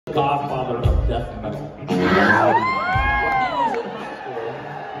godfather of death metal. When he was in high school,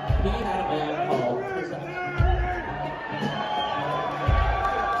 he had a band called Primus.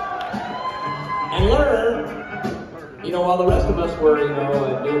 And Lerner, you know, while the rest of us were, you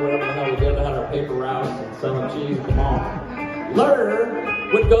know, doing whatever the hell we did, had our paper routes and selling cheese, come on.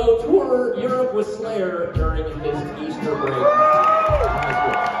 Lerner would go tour Europe with Slayer during his Easter break.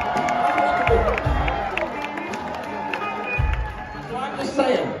 So I'm just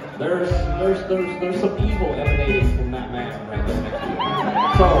saying, there's some evil emanating from that man right there next to you.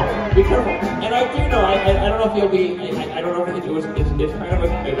 So be careful. And I do know, I don't know if you'll be, I don't know if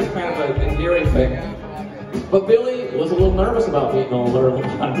it's kind of an endearing thing. But Billy was a little nervous about being on Lure the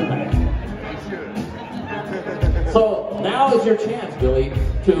time tonight. So now is your chance, Billy,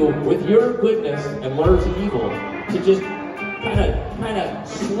 to, with your goodness and Lure's evil, to just kind of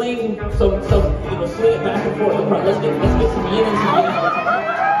sling some, you know, sling it back and forth. Let's get some yin and some yang.